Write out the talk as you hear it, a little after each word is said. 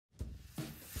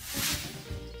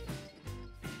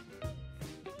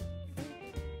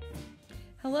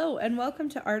Hello and welcome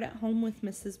to Art at Home with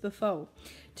Mrs. Beaufeaux.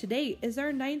 Today is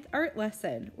our 9th art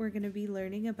lesson. We're going to be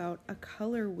learning about a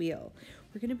color wheel.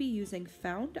 We're going to be using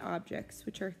found objects,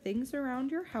 which are things around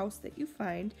your house that you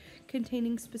find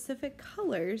containing specific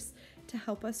colors to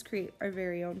help us create our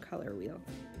very own color wheel.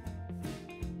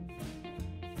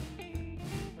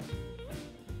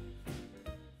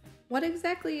 What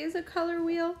exactly is a color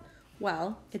wheel?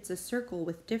 Well, it's a circle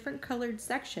with different colored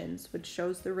sections which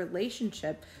shows the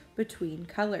relationship between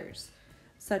colors,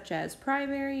 such as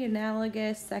primary,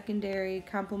 analogous, secondary,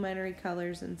 complementary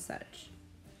colors, and such.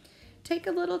 Take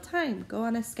a little time, go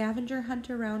on a scavenger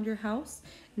hunt around your house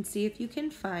and see if you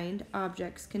can find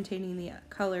objects containing the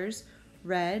colors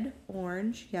red,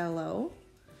 orange, yellow,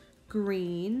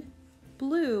 green,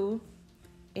 blue,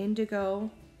 indigo,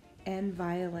 and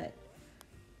violet.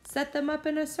 Set them up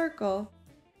in a circle.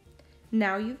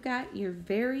 Now you've got your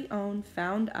very own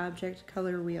found object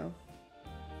color wheel.